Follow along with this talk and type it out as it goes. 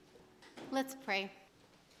Let's pray.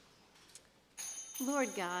 Lord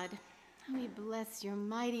God, we bless your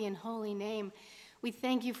mighty and holy name. We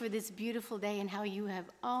thank you for this beautiful day and how you have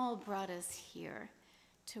all brought us here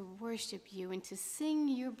to worship you and to sing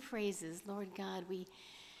your praises. Lord God, we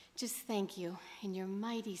just thank you in your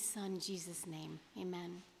mighty Son, Jesus' name.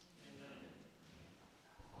 Amen.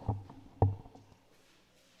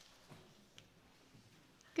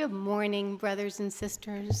 Good morning, brothers and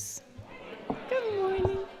sisters. Good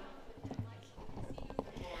morning.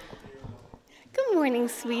 Good morning,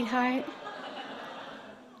 sweetheart.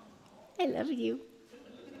 I love you.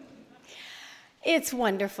 It's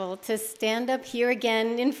wonderful to stand up here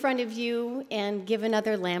again in front of you and give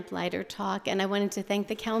another lamplighter talk. And I wanted to thank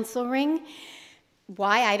the council ring.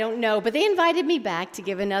 Why, I don't know, but they invited me back to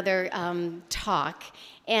give another talk.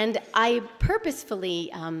 And I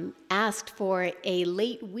purposefully asked for a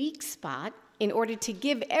late week spot in order to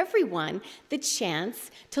give everyone the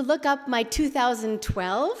chance to look up my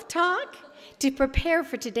 2012 talk to prepare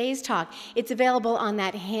for today's talk. It's available on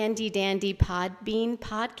that handy-dandy Podbean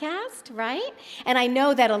podcast, right? And I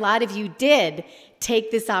know that a lot of you did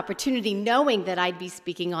take this opportunity knowing that I'd be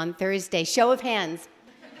speaking on Thursday. Show of hands.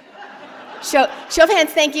 Show of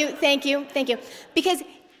hands, thank you. Because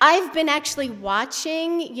I've been actually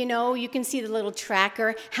watching, you can see the little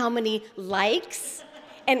tracker, how many likes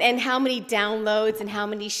and how many downloads and how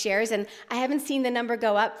many shares, and I haven't seen the number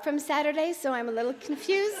go up from Saturday, so I'm a little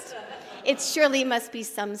confused. It surely must be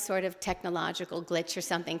some sort of technological glitch or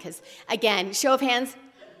something, because, again, show of hands.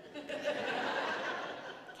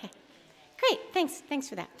 Okay. Great, thanks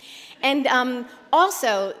for that. And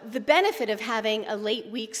also, the benefit of having a late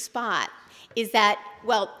week spot is that,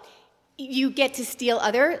 you get to steal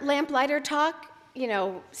other lamplighter talk,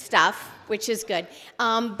 stuff, which is good.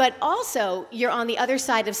 But also, you're on the other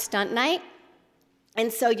side of stunt night,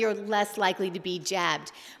 and so you're less likely to be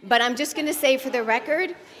jabbed. But I'm just going to say for the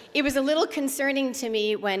record, it was a little concerning to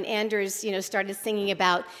me when Anders, started singing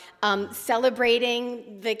about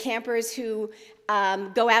celebrating the campers who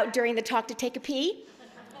go out during the talk to take a pee.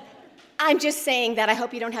 I'm just saying that I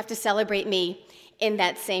hope you don't have to celebrate me in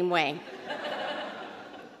that same way.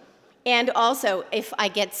 And also, if I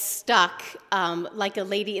get stuck like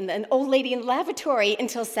an old lady in the lavatory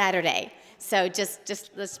until Saturday. So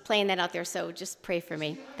just playing that out there. So just pray for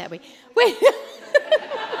me that way. Wait.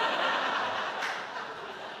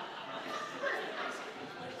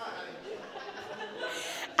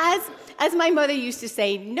 As my mother used to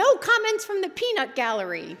say, no comments from the peanut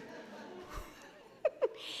gallery.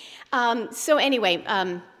 So anyway,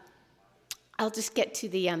 I'll just get to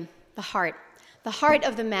the heart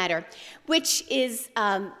of the matter, which is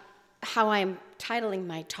how I'm titling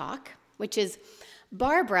my talk, which is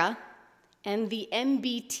Barbara and the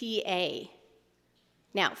MBTA.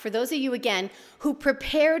 Now, for those of you, again, who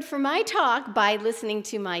prepared for my talk by listening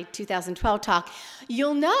to my 2012 talk,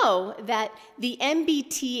 you'll know that the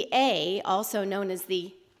MBTA, also known as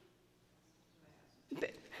the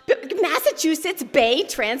Massachusetts Bay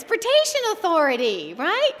Transportation Authority,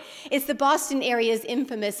 right? It's the Boston area's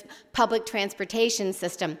infamous public transportation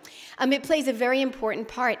system. It plays a very important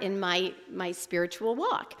part in my spiritual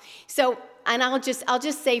walk. So, and I'll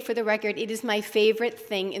just say for the record, it is my favorite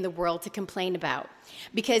thing in the world to complain about,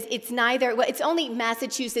 because it's only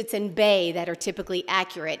Massachusetts and Bay that are typically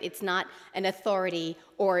accurate. It's not an authority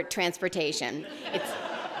or transportation.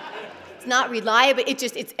 It's not reliable.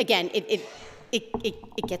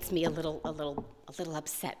 It gets me a little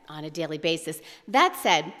upset on a daily basis. That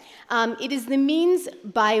said, it is the means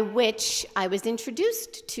by which I was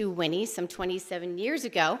introduced to Winnie some 27 years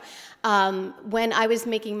ago when I was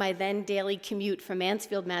making my then daily commute from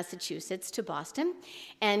Mansfield, Massachusetts to Boston.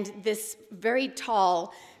 And this very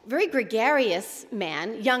tall, very gregarious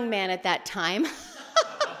man, young man at that time,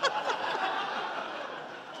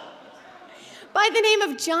 by the name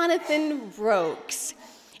of Jonathan Rokes,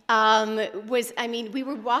 we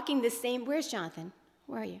were walking the same, where's Jonathan?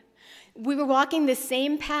 Where are you? We were walking the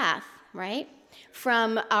same path, right,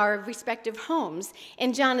 from our respective homes.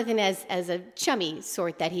 And Jonathan, as a chummy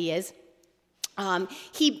sort that he is,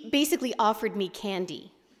 he basically offered me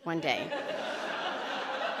candy one day.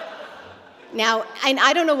 Now, and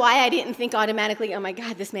I don't know why I didn't think automatically, oh my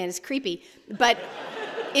God, this man is creepy. But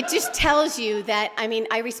it just tells you that,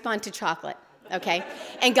 I respond to chocolate. Okay,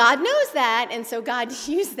 and God knows that, and so God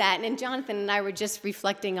used that, and Jonathan and I were just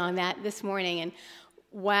reflecting on that this morning, and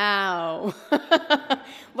wow,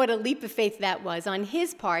 what a leap of faith that was on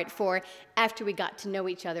his part for, after we got to know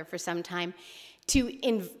each other for some time, to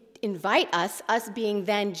invite us being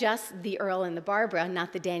then just the Earl and the Barbara,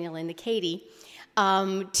 not the Daniel and the Katie,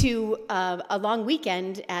 to a long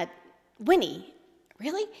weekend at Winni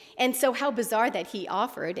Really? And so how bizarre that he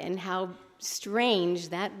offered and how strange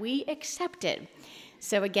that we accepted.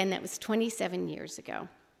 So again, that was 27 years ago.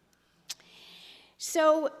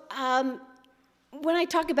 So when I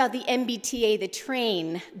talk about the MBTA, the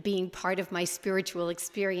train, being part of my spiritual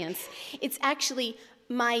experience, it's actually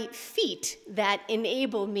my feet that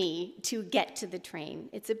enable me to get to the train.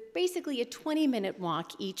 It's basically a 20-minute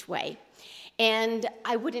walk each way, and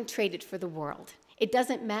I wouldn't trade it for the world. It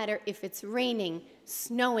doesn't matter if it's raining,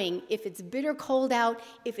 snowing, if it's bitter cold out,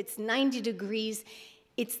 if it's 90 degrees.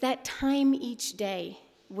 It's that time each day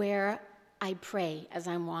where I pray as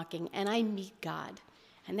I'm walking, and I meet God,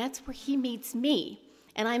 and that's where he meets me.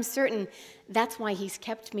 And I'm certain that's why he's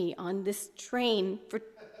kept me on this train for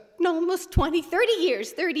almost 30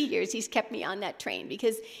 years he's kept me on that train,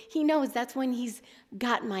 because he knows that's when he's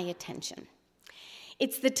got my attention.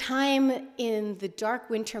 It's the time in the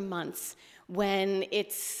dark winter months when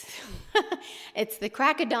it's the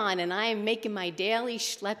crack of dawn and I'm making my daily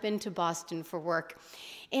schlep into Boston for work.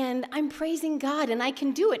 And I'm praising God, and I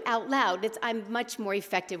can do it out loud. I'm much more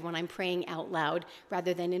effective when I'm praying out loud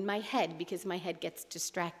rather than in my head, because my head gets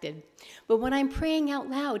distracted. But when I'm praying out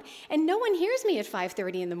loud, and no one hears me at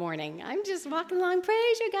 5:30 in the morning, I'm just walking along,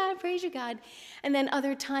 praise your God, praise your God. And then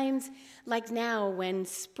other times, like now, when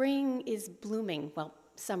spring is blooming, well,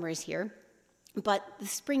 summer is here, but the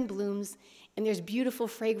spring blooms, and there's beautiful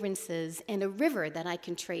fragrances and a river that I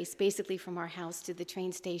can trace basically from our house to the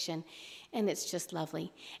train station, and it's just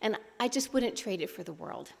lovely. And I just wouldn't trade it for the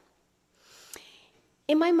world.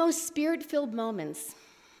 In my most spirit-filled moments,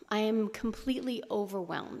 I am completely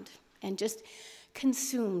overwhelmed and just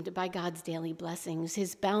consumed by God's daily blessings,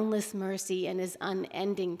 his boundless mercy, and his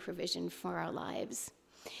unending provision for our lives.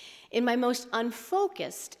 In my most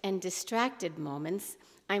unfocused and distracted moments,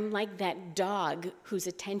 I'm like that dog whose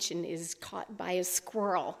attention is caught by a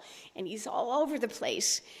squirrel, and he's all over the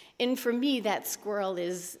place. And for me, that squirrel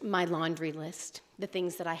is my laundry list, the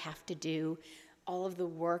things that I have to do, all of the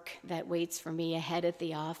work that waits for me ahead at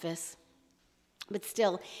the office. But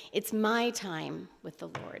still, it's my time with the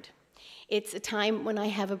Lord. It's a time when I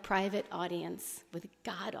have a private audience with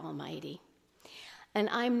God Almighty. And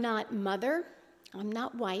I'm not mother, I'm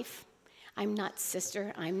not wife, I'm not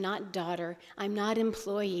sister, I'm not daughter, I'm not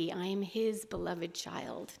employee, I am his beloved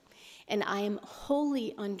child, and I am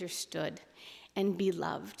wholly understood and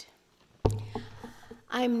beloved.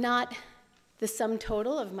 I'm not the sum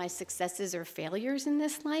total of my successes or failures in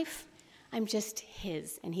this life. I'm just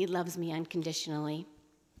his, and he loves me unconditionally.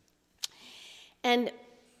 And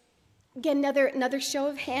again, another show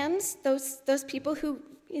of hands, those people who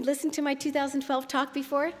listened to my 2012 talk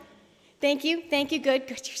before. Thank you, good,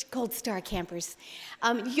 you're gold star campers.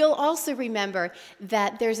 You'll also remember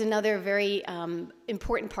that there's another very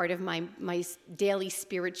important part of my daily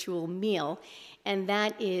spiritual meal, and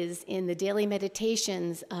that is in the daily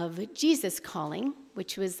meditations of Jesus Calling,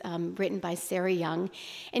 which was written by Sarah Young,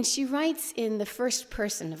 and she writes in the first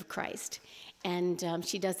person of Christ, and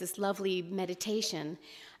she does this lovely meditation,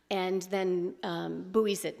 and then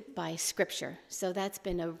buoys it by scripture. So that's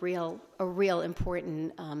been a real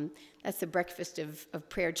important, that's the breakfast of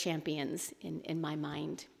prayer champions in my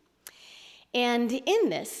mind. And in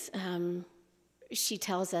this, she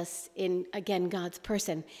tells us, in, again, God's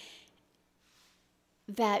person,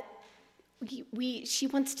 that she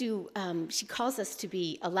calls us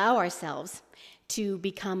to allow ourselves to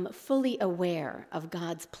become fully aware of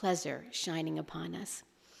God's pleasure shining upon us.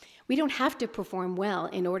 We don't have to perform well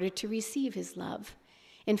in order to receive his love.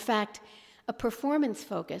 In fact, a performance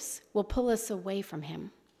focus will pull us away from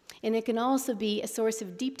him. And it can also be a source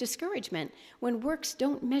of deep discouragement when works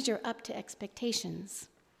don't measure up to expectations.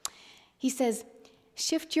 He says,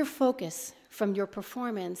 shift your focus from your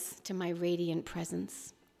performance to my radiant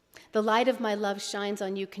presence. The light of my love shines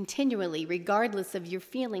on you continually, regardless of your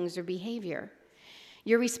feelings or behavior.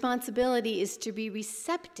 Your responsibility is to be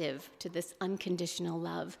receptive to this unconditional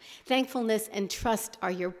love. Thankfulness and trust are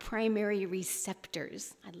your primary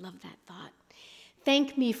receptors. I love that thought.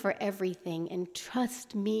 Thank me for everything and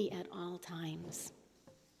trust me at all times.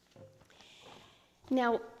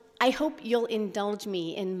 Now, I hope you'll indulge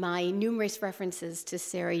me in my numerous references to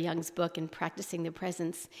Sarah Young's book and Practicing the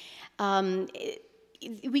Presence.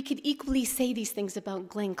 We could equally say these things about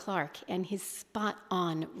Glenn Clark and his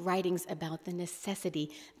spot-on writings about the necessity,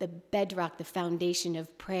 the bedrock, the foundation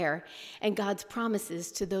of prayer, and God's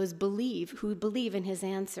promises to those who believe in his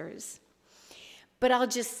answers. But I'll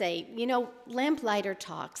just say, lamplighter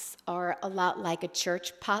talks are a lot like a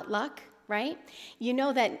church potluck, right? You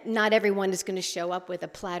know that not everyone is going to show up with a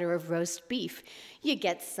platter of roast beef. You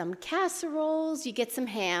get some casseroles, you get some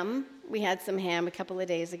ham. We had some ham a couple of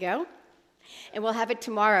days ago. And we'll have it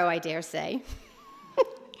tomorrow, I dare say.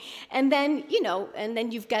 And then,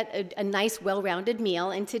 you've got a nice, well-rounded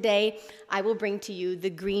meal. And today, I will bring to you the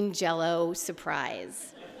green Jell-O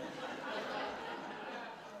surprise.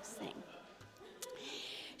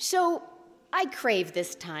 So, I crave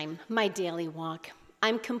this time, my daily walk.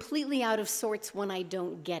 I'm completely out of sorts when I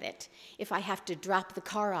don't get it. If I have to drop the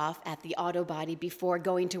car off at the auto body before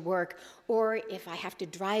going to work, or if I have to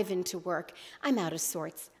drive into work, I'm out of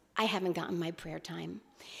sorts. I haven't gotten my prayer time.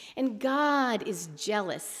 And God is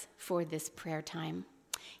jealous for this prayer time.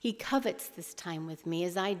 He covets this time with me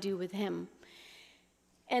as I do with him.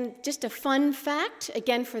 And just a fun fact,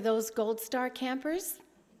 again for those Gold Star campers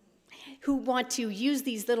who want to use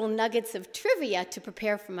these little nuggets of trivia to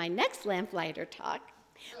prepare for my next lamplighter talk,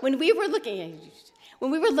 when we were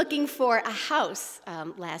looking for a house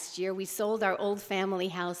last year, we sold our old family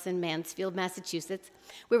house in Mansfield, Massachusetts.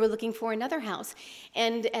 We were looking for another house.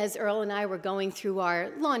 And as Earl and I were going through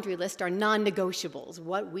our laundry list, our non-negotiables,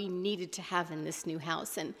 what we needed to have in this new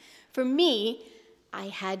house. And for me, I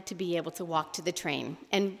had to be able to walk to the train.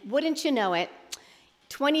 And wouldn't you know it,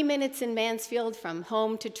 20 minutes in Mansfield from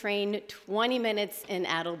home to train, 20 minutes in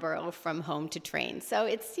Attleboro from home to train. So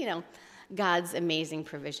it's, God's amazing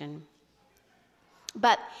provision.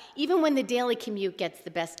 But even when the daily commute gets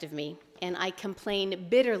the best of me, and I complain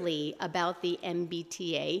bitterly about the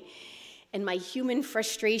MBTA and my human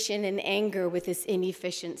frustration and anger with this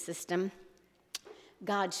inefficient system,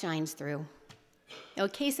 God shines through. Now,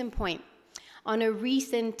 case in point, on a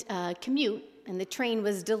recent commute, and the train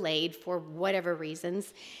was delayed for whatever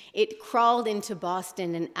reasons, it crawled into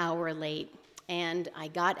Boston an hour late, and I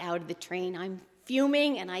got out of the train. I'm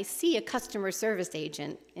fuming, and I see a customer service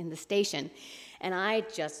agent in the station, and I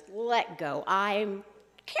just let go. I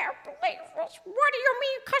can't believe this. What do you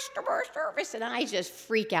mean customer service? And I just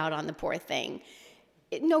freak out on the poor thing.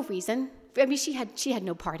 No reason. I mean, she had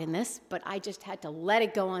no part in this, but I just had to let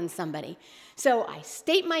it go on somebody. So I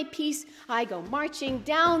state my piece. I go marching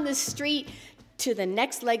down the street to the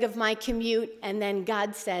next leg of my commute, and then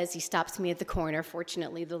God says, he stops me at the corner.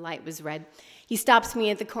 Fortunately, the light was red. He stops me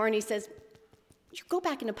at the corner, and he says, you go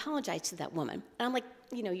back and apologize to that woman. And I'm like,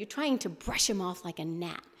 you're trying to brush him off like a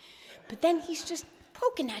gnat. But then he's just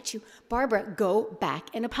poking at you. Barbara, go back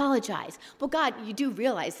and apologize. Well, God, you do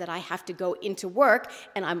realize that I have to go into work,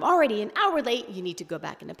 and I'm already an hour late. You need to go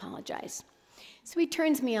back and apologize. So he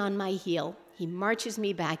turns me on my heel. He marches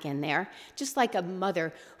me back in there, just like a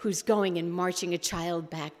mother who's going and marching a child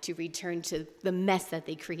back to return to the mess that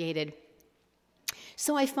they created.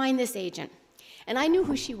 So I find this agent. And I knew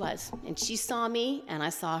who she was, and she saw me, and I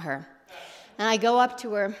saw her. And I go up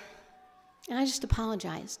to her, and I just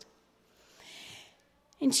apologized.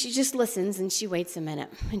 And she just listens, and she waits a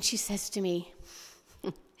minute, and she says to me,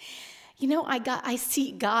 I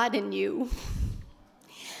see God in you.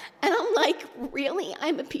 And I'm like, really?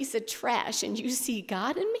 I'm a piece of trash, and you see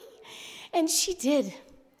God in me? And she did.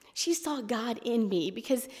 She saw God in me,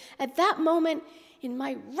 because at that moment, in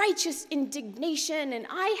my righteous indignation, and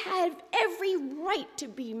I had every right to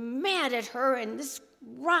be mad at her and this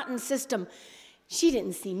rotten system, she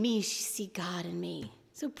didn't see me, she see God in me.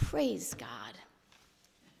 So praise God.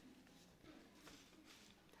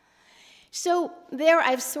 So there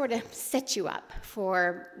I've sort of set you up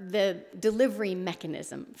for the delivery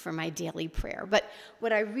mechanism for my daily prayer. But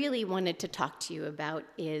what I really wanted to talk to you about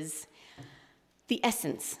is the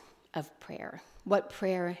essence of prayer, what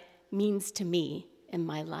prayer means to me in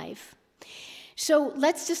my life. So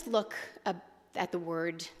let's just look at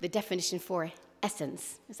the definition for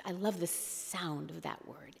essence. I love the sound of that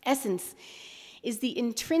word. Essence is the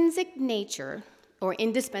intrinsic nature or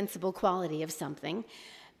indispensable quality of something,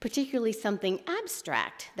 particularly something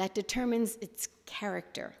abstract that determines its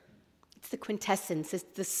character. It's the quintessence, it's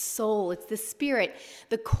the soul, it's the spirit,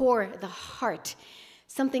 the core, the heart,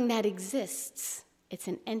 something that exists. It's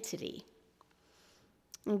an entity.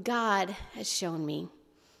 And God has shown me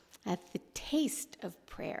that the taste of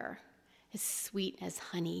prayer is sweet as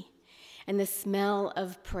honey, and the smell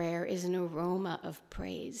of prayer is an aroma of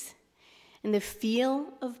praise. And the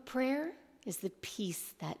feel of prayer is the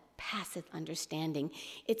peace that passeth understanding.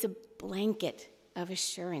 It's a blanket of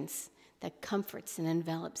assurance that comforts and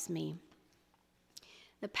envelops me.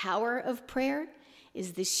 The power of prayer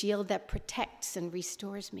is the shield that protects and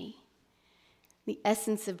restores me. The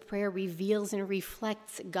essence of prayer reveals and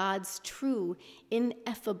reflects God's true,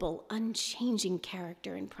 ineffable, unchanging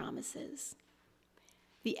character and promises.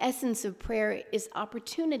 The essence of prayer is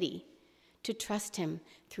opportunity to trust him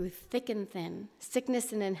through thick and thin,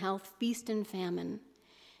 sickness and in health, feast and famine.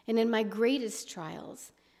 And in my greatest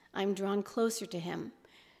trials, I'm drawn closer to him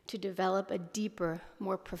to develop a deeper,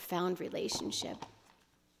 more profound relationship.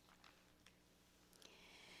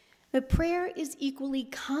 But prayer is equally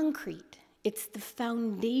concrete. It's the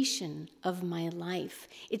foundation of my life.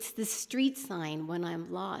 It's the street sign when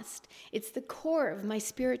I'm lost. It's the core of my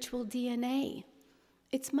spiritual DNA.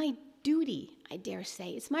 It's my duty, I dare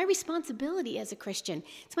say. It's my responsibility as a Christian.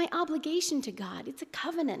 It's my obligation to God. It's a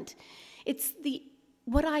covenant. It's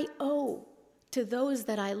what I owe to those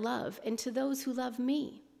that I love and to those who love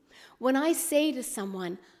me. When I say to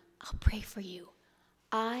someone, I'll pray for you,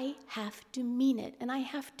 I have to mean it and I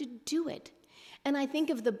have to do it. And I think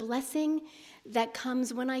of the blessing that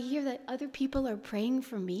comes when I hear that other people are praying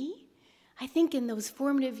for me. I think in those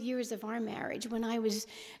formative years of our marriage when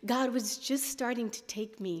God was just starting to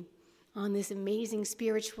take me on this amazing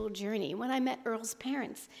spiritual journey, when I met Earl's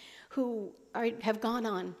parents who have gone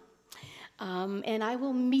on. And I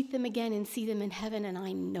will meet them again and see them in heaven, and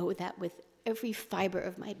I know that with every fiber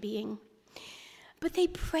of my being. But they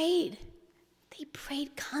prayed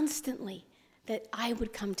constantly that I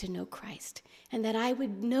would come to know Christ and that I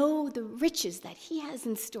would know the riches that he has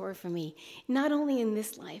in store for me, not only in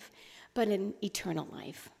this life, but in eternal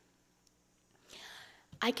life.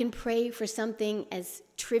 I can pray for something as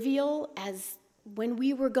trivial as when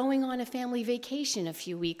we were going on a family vacation a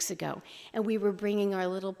few weeks ago, and we were bringing our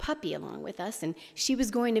little puppy along with us, and she was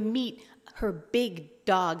going to meet her big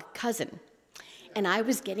dog cousin. And I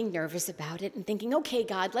was getting nervous about it and thinking, okay,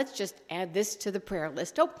 God, let's just add this to the prayer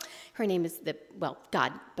list. Oh, her name is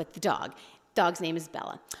God, but the dog. Dog's name is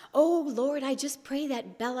Bella. Oh, Lord, I just pray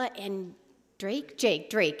that Bella and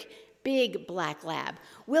Drake, big black lab,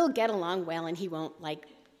 will get along well and he won't,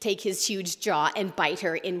 take his huge jaw and bite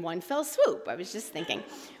her in one fell swoop. I was just thinking,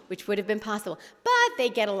 which would have been possible. But they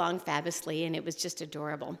get along fabulously, and it was just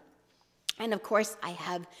adorable. And of course, I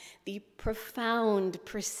have the profound,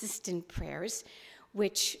 persistent prayers,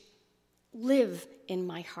 which live in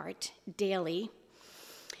my heart daily.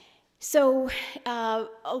 So a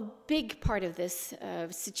big part of this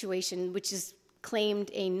situation, which has claimed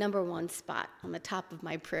a number one spot on the top of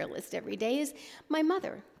my prayer list every day, is my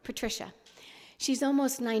mother, Patricia. She's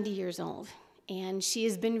almost 90 years old, and she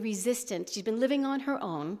has been resistant. She's been living on her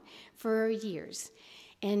own for years,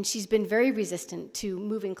 and she's been very resistant to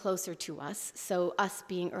moving closer to us, so us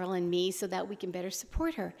being Earl and me, so that we can better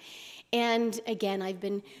support her. And again, I've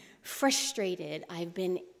been frustrated, I've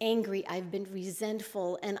been angry, I've been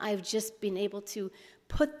resentful, and I've just been able to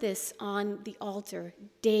put this on the altar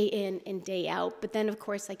day in and day out. But then, of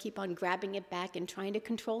course, I keep on grabbing it back and trying to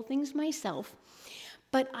control things myself.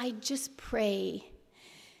 But I just pray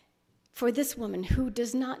for this woman who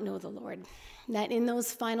does not know the Lord, that in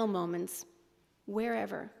those final moments,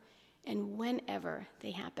 wherever and whenever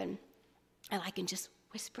they happen, and I can just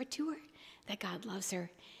whisper to her that God loves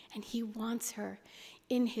her and he wants her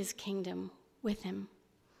in his kingdom with him.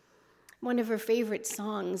 One of her favorite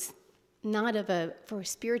songs, not for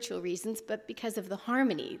spiritual reasons, but because of the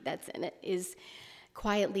harmony that's in it, is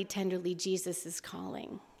Quietly, Tenderly, Jesus is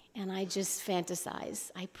Calling. And I just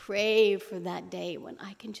fantasize. I pray for that day when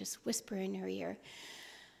I can just whisper in her ear,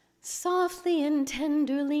 softly and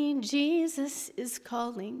tenderly, Jesus is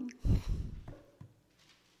calling.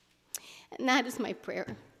 And that is my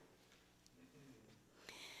prayer.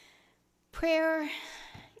 Prayer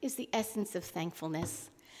is the essence of thankfulness,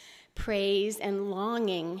 praise and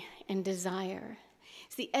longing and desire.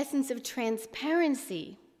 It's the essence of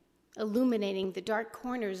transparency, illuminating the dark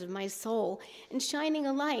corners of my soul and shining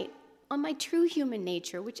a light on my true human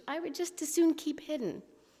nature, which I would just as soon keep hidden.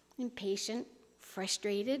 Impatient,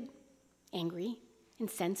 frustrated, angry,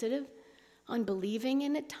 insensitive, unbelieving,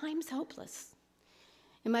 and at times hopeless.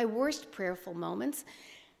 In my worst prayerful moments,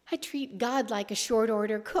 I treat God like a short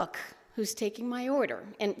order cook who's taking my order.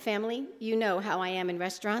 And family, you know how I am in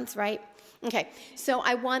restaurants, right? Okay, so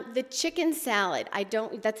I want the chicken salad.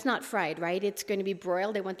 That's not fried, right? It's going to be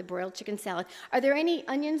broiled. I want the broiled chicken salad. Are there any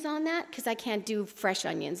onions on that? Because I can't do fresh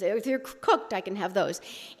onions. If they're cooked, I can have those.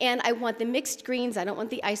 And I want the mixed greens. I don't want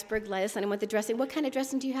the iceberg lettuce. I don't want the dressing. What kind of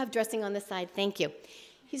dressing do you have? Dressing on the side. Thank you.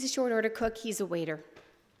 He's a short order cook. He's a waiter.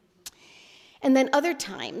 And then other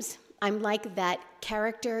times, I'm like that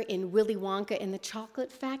character in Willy Wonka in the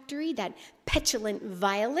Chocolate Factory, that petulant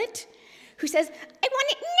Violet, who says, I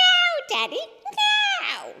want it now, Daddy,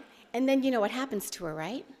 now. And then you know what happens to her,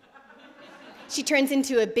 right? She turns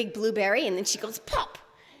into a big blueberry, and then she goes, pop.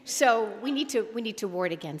 So we need to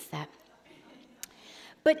ward against that.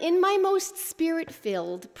 But in my most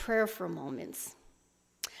spirit-filled, prayerful moments,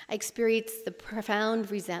 I experience the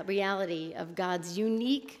profound reality of God's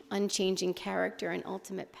unique, unchanging character and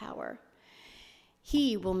ultimate power.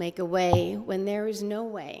 He will make a way when there is no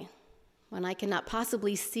way, when I cannot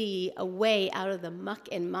possibly see a way out of the muck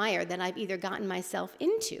and mire that I've either gotten myself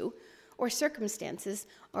into or circumstances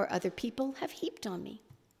or other people have heaped on me.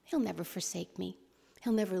 He'll never forsake me.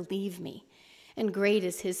 He'll never leave me. And great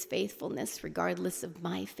is his faithfulness, regardless of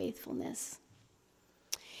my faithfulness.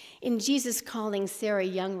 In Jesus Calling, Sarah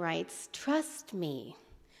Young writes, "Trust me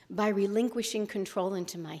by relinquishing control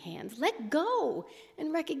into my hands. Let go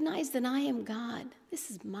and recognize that I am God. This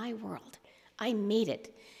is my world. I made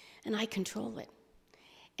it, and I control it.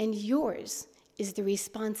 And yours is the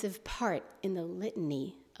responsive part in the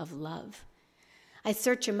litany of love. I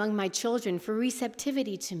search among my children for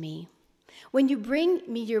receptivity to me. When you bring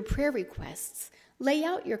me your prayer requests, lay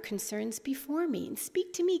out your concerns before me and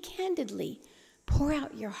speak to me candidly. Pour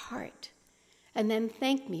out your heart, and then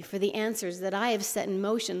thank me for the answers that I have set in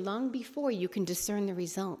motion long before you can discern the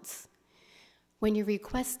results. When your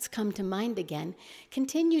requests come to mind again,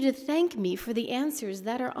 continue to thank me for the answers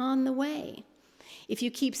that are on the way. If you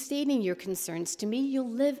keep stating your concerns to me, you'll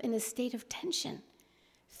live in a state of tension.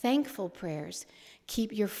 Thankful prayers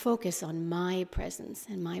keep your focus on my presence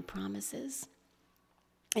and my promises."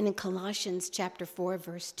 And in Colossians chapter 4,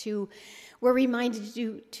 verse 2, we're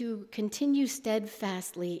reminded to continue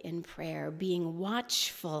steadfastly in prayer, being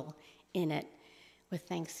watchful in it with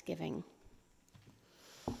thanksgiving.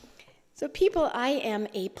 So people, I am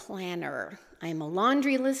a planner. I'm a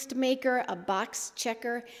laundry list maker, a box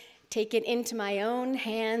checker, take it into my own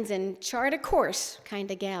hands and chart a course kind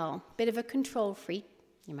of gal. Bit of a control freak,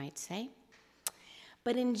 you might say.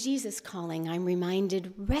 But in Jesus Calling, I'm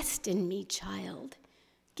reminded, rest in me, child.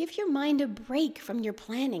 Give your mind a break from your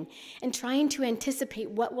planning and trying to anticipate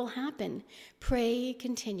what will happen. Pray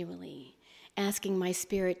continually, asking my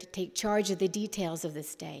Spirit to take charge of the details of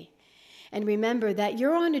this day. And remember that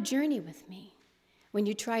you're on a journey with me. When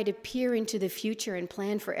you try to peer into the future and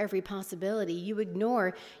plan for every possibility, you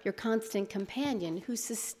ignore your constant companion who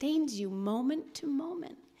sustains you moment to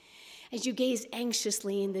moment. As you gaze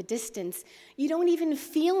anxiously in the distance, you don't even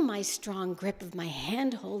feel my strong grip of my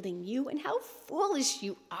hand holding you, and how foolish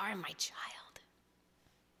you are, my child.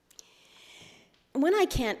 When I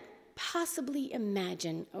can't possibly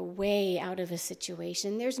imagine a way out of a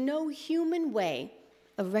situation, there's no human way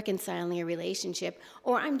of reconciling a relationship,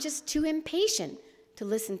 or I'm just too impatient to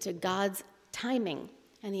listen to God's timing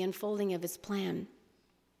and the unfolding of his plan.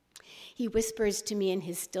 He whispers to me in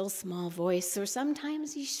his still small voice, or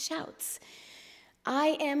sometimes he shouts,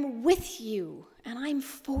 "I am with you and I'm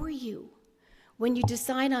for you." When you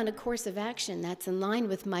decide on a course of action that's in line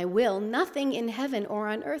with my will, nothing in heaven or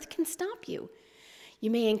on earth can stop you.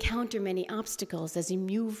 You may encounter many obstacles as you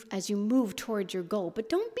move toward your goal, but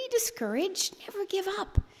don't be discouraged. Never give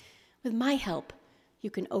up. With my help,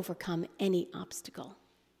 you can overcome any obstacle.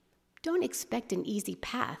 Don't expect an easy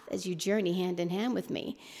path as you journey hand in hand with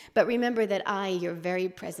me, but remember that I, your very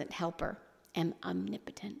present helper, am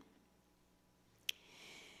omnipotent.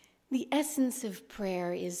 The essence of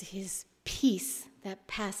prayer is his peace that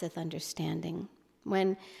passeth understanding,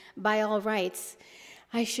 when, by all rights,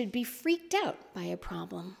 I should be freaked out by a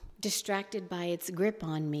problem, distracted by its grip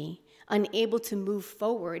on me, unable to move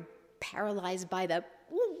forward, paralyzed by the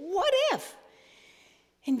what if?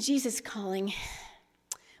 In Jesus Calling,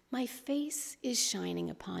 my face is shining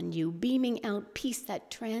upon you, beaming out peace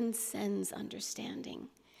that transcends understanding.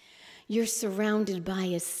 You're surrounded by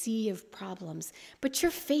a sea of problems, but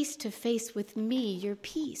you're face to face with me, your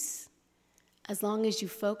peace. As long as you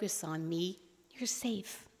focus on me, you're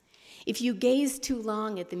safe. If you gaze too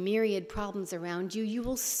long at the myriad problems around you, you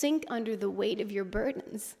will sink under the weight of your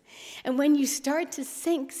burdens. And when you start to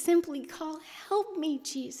sink, simply call, "Help me,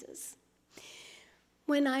 Jesus."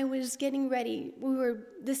 When I was getting ready,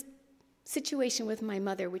 this situation with my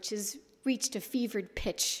mother, which has reached a fevered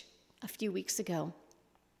pitch a few weeks ago.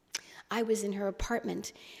 I was in her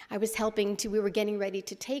apartment. We were getting ready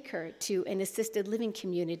to take her to an assisted living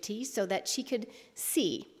community so that she could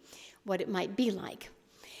see what it might be like.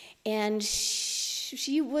 And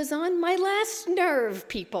she was on my last nerve,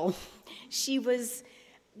 people. She was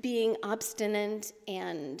being obstinate,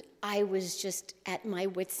 and I was just at my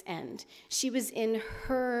wit's end. She was in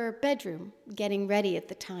her bedroom getting ready at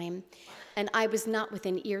the time, and I was not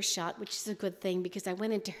within earshot, which is a good thing because I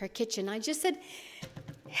went into her kitchen. I just said,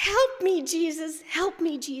 "Help me, Jesus, help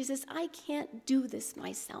me, Jesus. I can't do this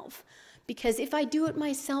myself, because if I do it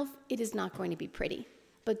myself, it is not going to be pretty.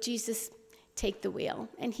 But Jesus, take the wheel."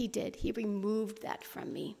 And he did. He removed that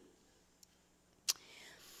from me.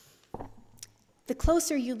 The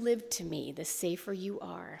closer you live to me, the safer you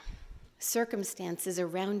are. Circumstances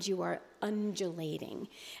around you are undulating,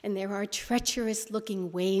 and there are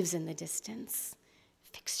treacherous-looking waves in the distance.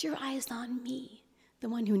 Fix your eyes on me, the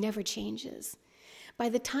one who never changes. By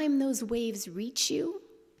the time those waves reach you,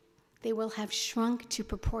 they will have shrunk to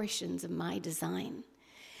proportions of my design.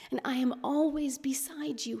 And I am always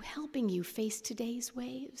beside you, helping you face today's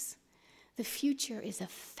waves. The future is a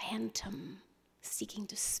phantom seeking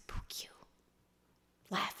to spook you.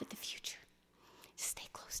 Laugh at the future. Stay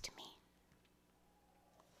close to me.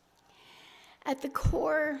 At the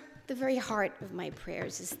core, the very heart of my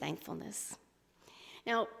prayers is thankfulness.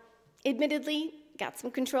 Now, admittedly, got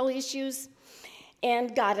some control issues,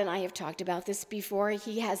 and God and I have talked about this before.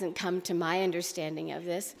 He hasn't come to my understanding of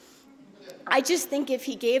this. I just think if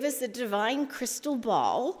he gave us a divine crystal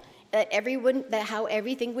ball, that how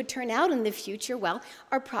everything would turn out in the future, well,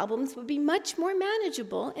 our problems would be much more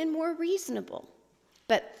manageable and more reasonable.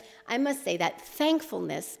 But I must say that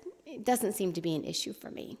thankfulness doesn't seem to be an issue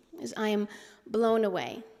for me, as I am blown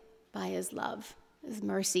away by his love, his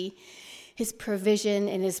mercy, his provision,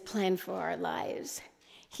 and his plan for our lives.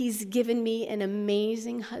 He's given me an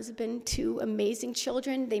amazing husband, 2 amazing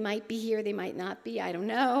children. They might be here, they might not be, I don't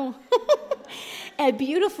know. A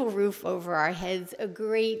beautiful roof over our heads, a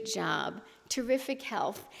great job, terrific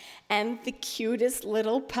health, and the cutest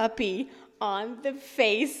little puppy on the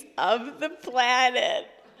face of the planet.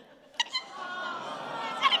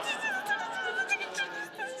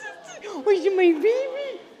 Oh, you're my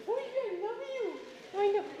baby. Oh, I love you.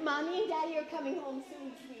 I know. Mommy and Daddy are coming home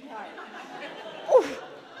soon, sweetheart.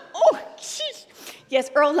 Oh, jeez.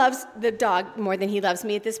 Yes, Earl loves the dog more than he loves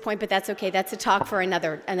me at this point, but that's okay. That's a talk for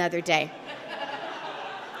another day.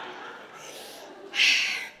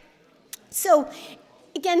 So,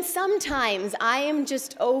 again, sometimes I am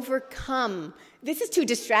just overcome. This is too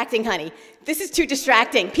distracting, honey. This is too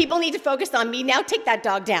distracting. People need to focus on me. Now take that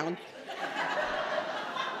dog down.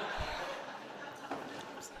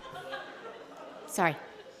 Sorry.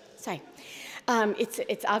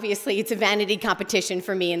 It's obviously, it's a vanity competition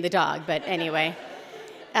for me and the dog, but anyway.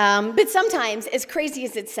 But sometimes, as crazy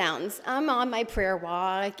as it sounds, I'm on my prayer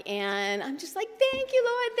walk, and I'm just like, thank you,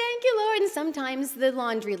 Lord, and sometimes the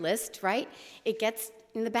laundry list, right, it gets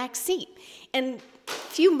in the back seat. And a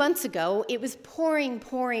few months ago, it was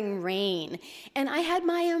pouring rain, and I had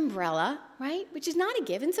my umbrella, right, which is not a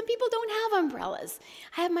given. Some people don't have umbrellas.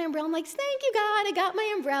 I have my umbrella. I'm like, thank you, God, I got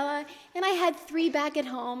my umbrella, and I had 3 back at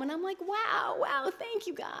home, and I'm like, wow, thank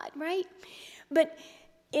you, God, right? But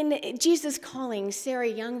in Jesus Calling, Sarah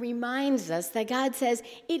Young reminds us that God says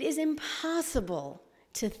it is impossible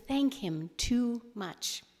to thank him too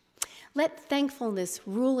much. Let thankfulness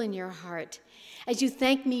rule in your heart. As you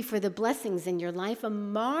thank me for the blessings in your life, a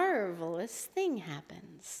marvelous thing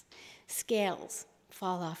happens. Scales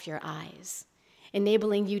fall off your eyes,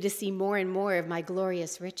 enabling you to see more and more of my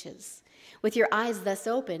glorious riches. With your eyes thus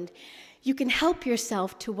opened, you can help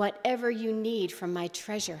yourself to whatever you need from my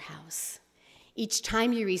treasure house. Each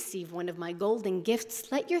time you receive one of my golden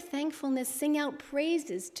gifts, let your thankfulness sing out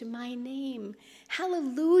praises to my name.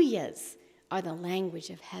 Hallelujahs are the language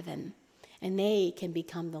of heaven, and they can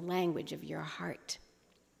become the language of your heart.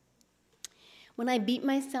 When I beat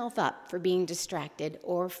myself up for being distracted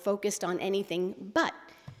or focused on anything but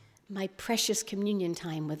my precious communion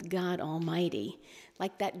time with God Almighty,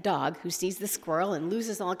 like that dog who sees the squirrel and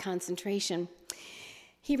loses all concentration,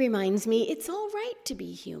 he reminds me it's all right to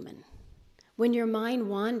be human. When your mind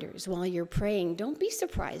wanders while you're praying, don't be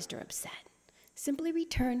surprised or upset. Simply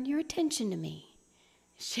return your attention to me.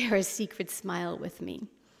 Share a secret smile with me,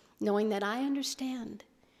 knowing that I understand.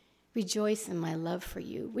 Rejoice in my love for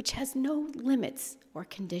you, which has no limits or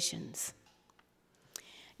conditions.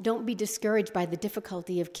 Don't be discouraged by the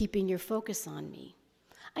difficulty of keeping your focus on me.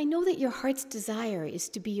 I know that your heart's desire is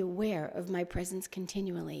to be aware of my presence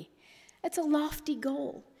continually. It's a lofty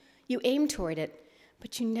goal. You aim toward it,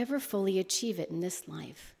 but you never fully achieve it in this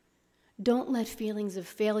life. Don't let feelings of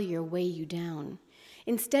failure weigh you down.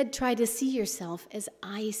 Instead, try to see yourself as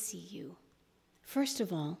I see you. First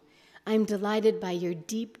of all, I'm delighted by your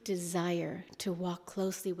deep desire to walk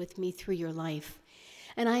closely with me through your life,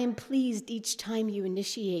 and I am pleased each time you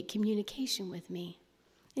initiate communication with me.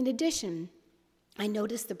 In addition, I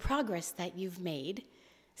notice the progress that you've made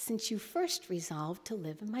since you first resolved to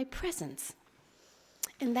live in my presence.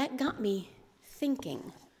 And that got me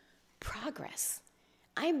thinking, progress.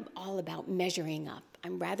 I'm all about measuring up.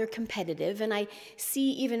 I'm rather competitive, and I see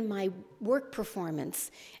even my work performance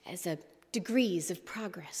as degrees of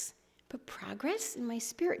progress. But progress in my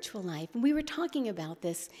spiritual life, and we were talking about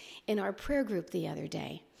this in our prayer group the other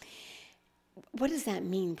day. What does that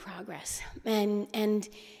mean, progress? And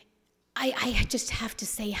I just have to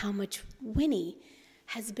say how much Winnie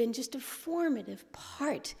has been just a formative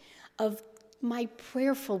part of my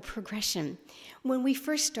prayerful progression. When we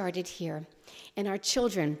first started here, and our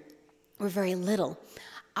children were very little,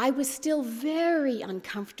 I was still very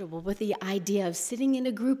uncomfortable with the idea of sitting in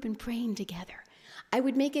a group and praying together. I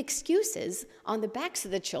would make excuses on the backs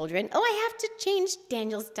of the children. Oh, I have to change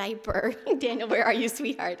Daniel's diaper. Daniel, where are you,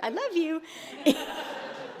 sweetheart? I love you.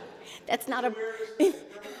 That's not a...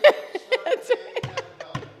 That's right.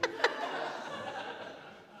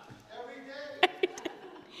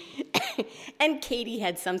 And Katie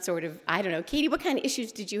had some sort of, I don't know. Katie, what kind of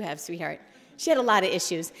issues did you have, sweetheart? She had a lot of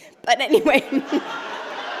issues. But anyway...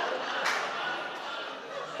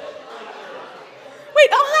 Wait,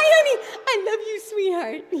 oh, hi, honey. I love you,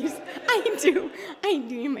 sweetheart. I do.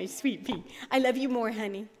 You're my sweet pea. I love you more,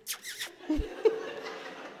 honey.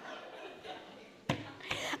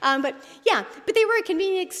 But they were a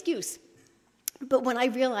convenient excuse. But when I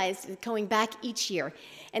realized going back each year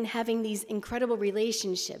and having these incredible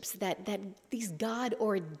relationships, that these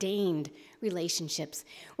God-ordained relationships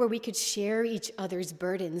where we could share each other's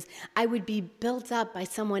burdens, I would be built up by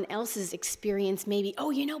someone else's experience, maybe,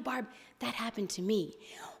 oh, Barb, that happened to me.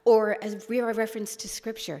 Or as we are a reference to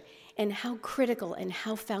Scripture and how critical and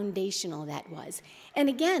how foundational that was. And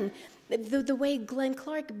again, the way Glenn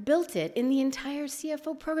Clark built it in the entire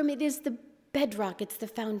CFO program, it is the bedrock, it's the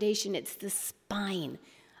foundation, it's the spine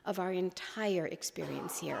of our entire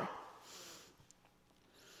experience here.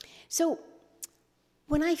 So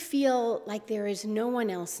when I feel like there is no one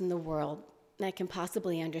else in the world that can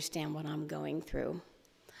possibly understand what I'm going through,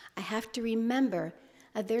 I have to remember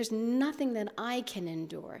that there's nothing that I can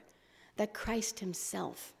endure that Christ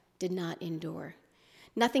himself did not endure.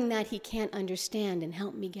 Nothing that he can't understand and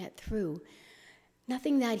help me get through.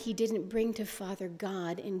 Nothing that he didn't bring to Father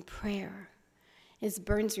God in prayer. As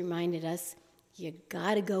Burns reminded us, you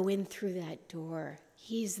gotta go in through that door.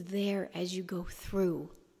 He's there as you go through.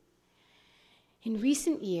 In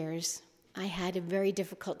recent years, I had a very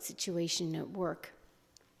difficult situation at work.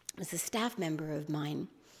 It was a staff member of mine,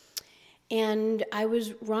 and I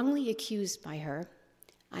was wrongly accused by her.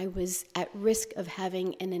 I was at risk of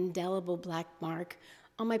having an indelible black mark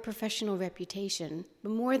on my professional reputation.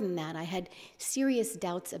 But more than that, I had serious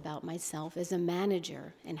doubts about myself as a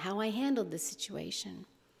manager and how I handled the situation.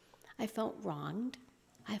 I felt wronged.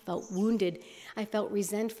 I felt wounded. I felt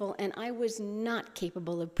resentful, and I was not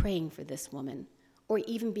capable of praying for this woman or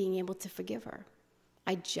even being able to forgive her.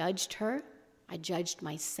 I judged her. I judged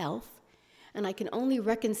myself. And I can only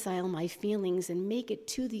reconcile my feelings and make it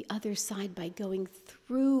to the other side by going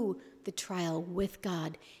through the trial with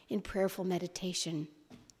God in prayerful meditation.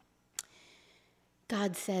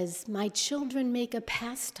 God says, "My children make a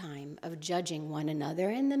pastime of judging one another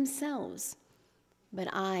and themselves. But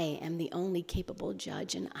I am the only capable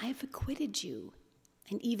judge, and I've acquitted you,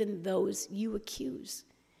 and even those you accuse.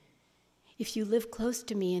 If you live close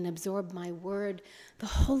to me and absorb my word, the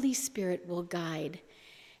Holy Spirit will guide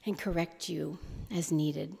and correct you as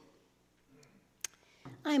needed."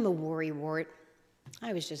 I'm a worrywart.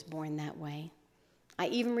 I was just born that way. I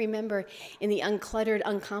even remember in the uncluttered,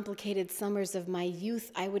 uncomplicated summers of my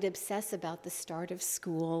youth, I would obsess about the start of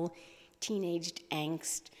school, teenage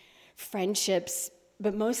angst, friendships,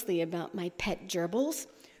 but mostly about my pet gerbils,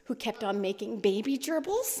 who kept on making baby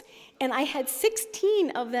gerbils. And I had 16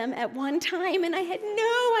 of them at one time, and I had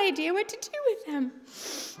no idea what to do with them.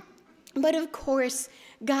 But of course,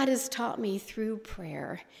 God has taught me through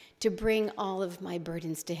prayer to bring all of my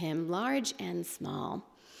burdens to him, large and small.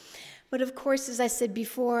 But of course, as I said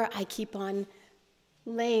before, I keep on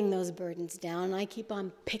laying those burdens down. I keep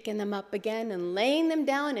on picking them up again and laying them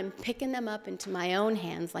down and picking them up into my own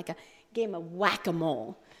hands like a game of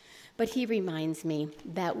whack-a-mole. But he reminds me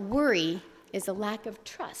that worry is a lack of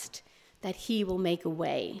trust that he will make a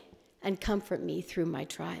way and comfort me through my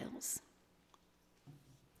trials.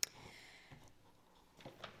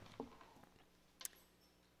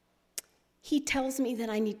 He tells me that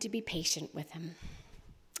I need to be patient with him.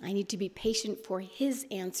 I need to be patient for his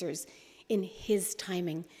answers in his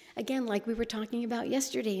timing. Again, like we were talking about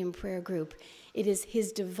yesterday in prayer group, it is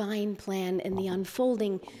his divine plan and the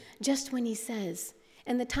unfolding just when he says.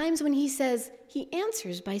 And the times when he says, he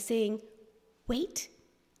answers by saying, wait.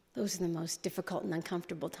 Those are the most difficult and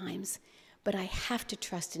uncomfortable times. But I have to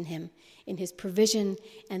trust in him, in his provision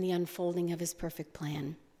and the unfolding of his perfect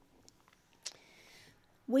plan.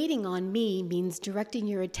 Waiting on me means directing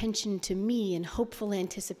your attention to me in hopeful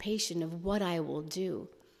anticipation of what I will do.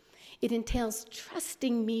 It entails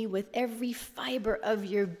trusting me with every fiber of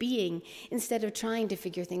your being instead of trying to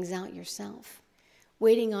figure things out yourself.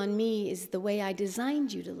 Waiting on me is the way I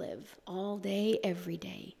designed you to live, all day, every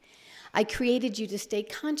day. I created you to stay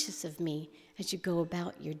conscious of me as you go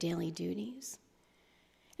about your daily duties.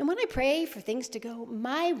 And when I pray for things to go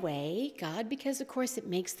my way, God, because of course it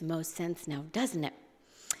makes the most sense now, doesn't it?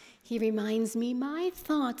 He reminds me, my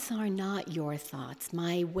thoughts are not your thoughts.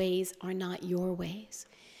 My ways are not your ways.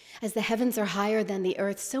 As the heavens are higher than the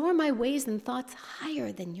earth, so are my ways and thoughts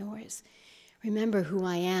higher than yours. Remember who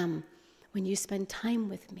I am when you spend time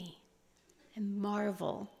with me, and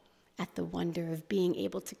marvel at the wonder of being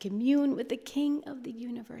able to commune with the King of the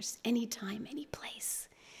universe anytime, any place.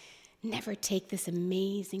 Never take this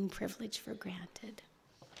amazing privilege for granted.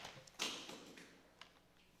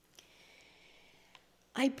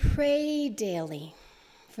 I pray daily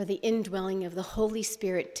for the indwelling of the Holy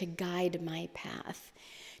Spirit to guide my path,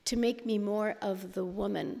 to make me more of the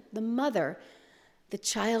woman, the mother, the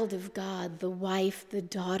child of God, the wife, the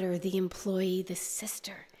daughter, the employee, the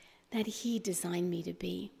sister that He designed me to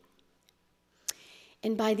be.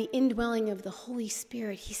 And by the indwelling of the Holy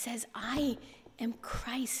Spirit, He says, I am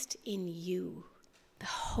Christ in you, the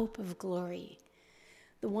hope of glory.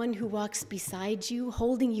 The one who walks beside you,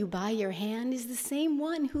 holding you by your hand, is the same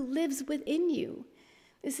one who lives within you.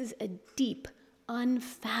 This is a deep,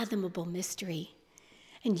 unfathomable mystery.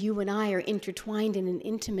 And you and I are intertwined in an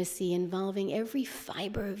intimacy involving every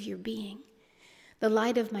fiber of your being. The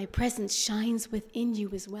light of my presence shines within you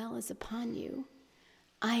as well as upon you.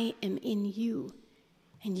 I am in you,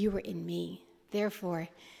 and you are in me. Therefore,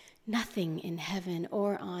 nothing in heaven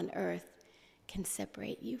or on earth can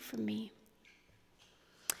separate you from me.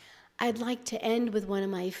 I'd like to end with one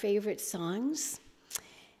of my favorite songs.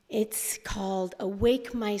 It's called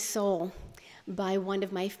Awake My Soul by one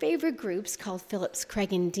of my favorite groups called Phillips,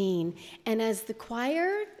 Craig and Dean. And as the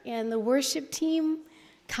choir and the worship team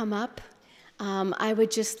come up, I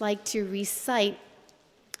would just like to recite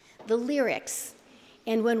the lyrics.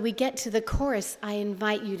 And when we get to the chorus, I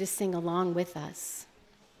invite you to sing along with us.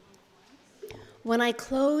 When I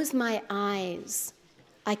close my eyes,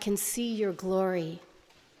 I can see your glory.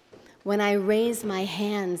 When I raise my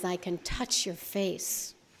hands, I can touch your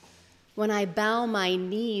face. When I bow my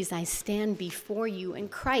knees, I stand before you, and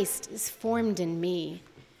Christ is formed in me.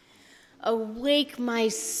 Awake my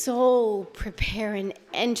soul, prepare an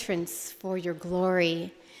entrance for your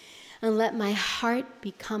glory, and let my heart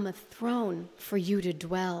become a throne for you to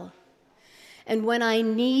dwell. And when I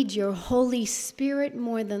need your Holy Spirit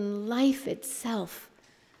more than life itself,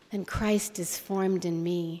 then Christ is formed in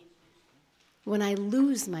me. When I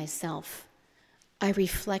lose myself, I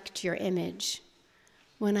reflect your image.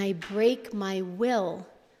 When I break my will,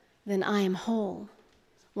 then I am whole.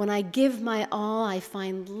 When I give my all, I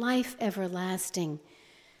find life everlasting.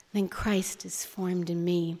 Then Christ is formed in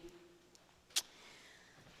me.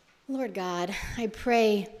 Lord God, I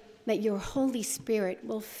pray that your Holy Spirit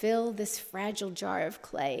will fill this fragile jar of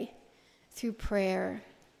clay through prayer,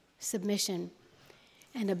 submission,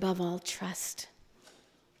 and above all, trust.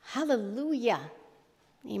 Hallelujah.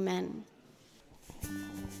 Amen.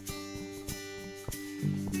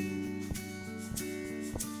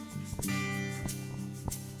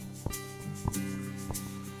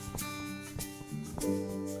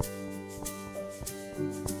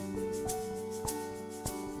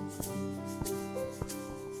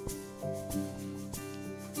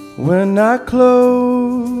 When I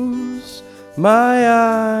close my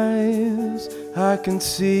eyes, I can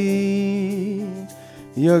see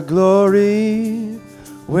your glory.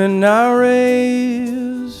 When I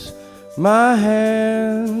raise my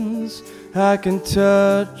hands, I can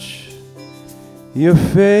touch your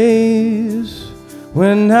face.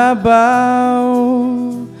 When I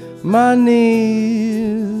bow my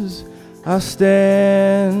knees, I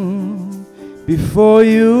stand before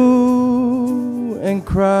you, and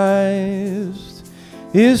Christ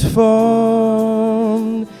is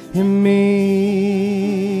formed in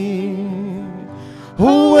me.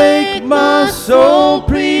 Awake my soul,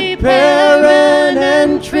 prepare an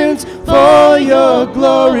entrance for your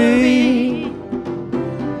glory,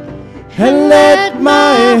 and let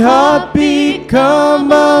my heart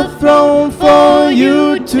become a throne for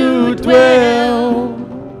you to dwell.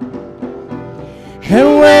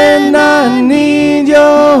 And when I need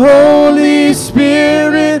your Holy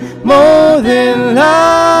Spirit more than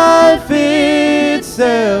life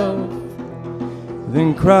itself,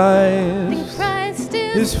 then Christ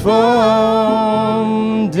is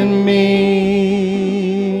formed in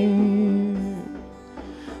me.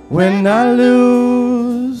 When I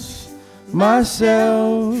lose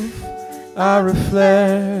myself, I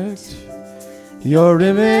reflect your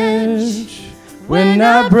image. When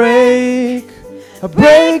I break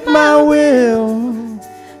my will,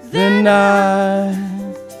 then I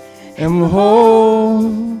am whole.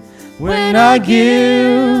 When I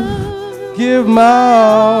give my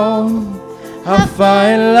all, I'll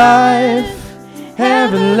find life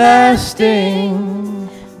everlasting.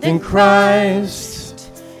 Then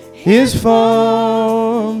Christ is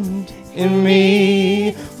formed in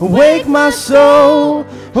me. Awake my soul,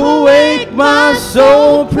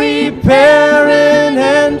 prepare an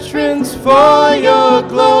entrance for your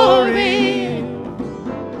glory.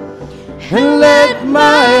 And let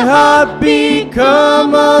my heart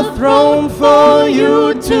become a throne for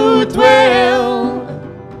you to dwell.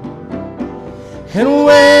 And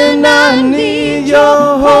when I need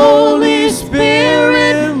your Holy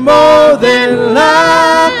Spirit more than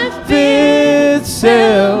life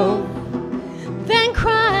itself, then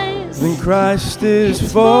Christ is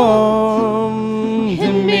formed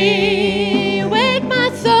in me. Awake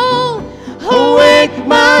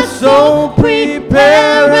my soul,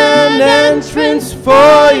 prepare an entrance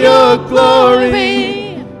for your glory.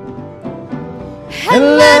 And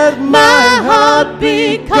let my heart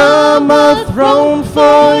become a throne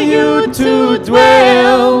for you to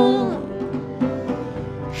dwell.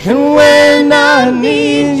 And when I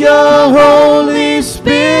need your Holy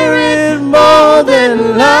Spirit more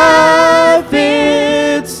than life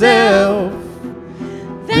itself,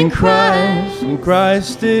 then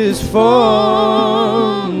Christ is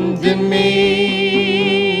formed in me.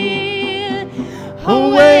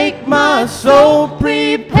 Awake my soul,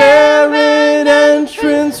 prepare an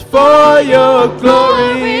entrance for your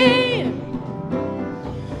glory.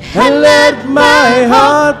 And let my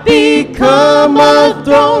heart become a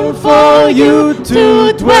throne for you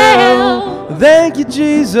to dwell. Thank you,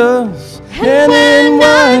 Jesus. And when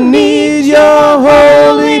I need your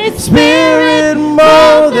Holy Spirit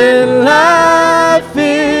more than life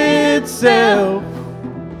itself,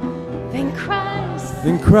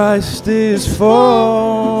 then Christ is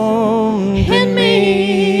formed in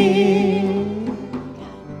me.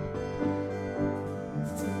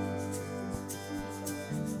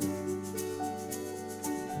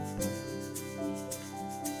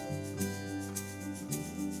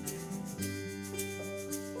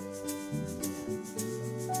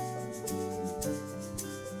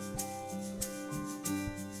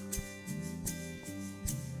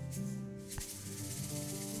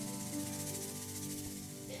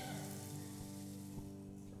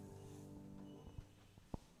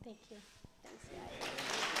 Thank you. Thanks, guys.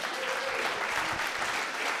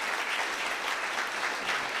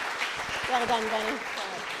 Well done, Benny.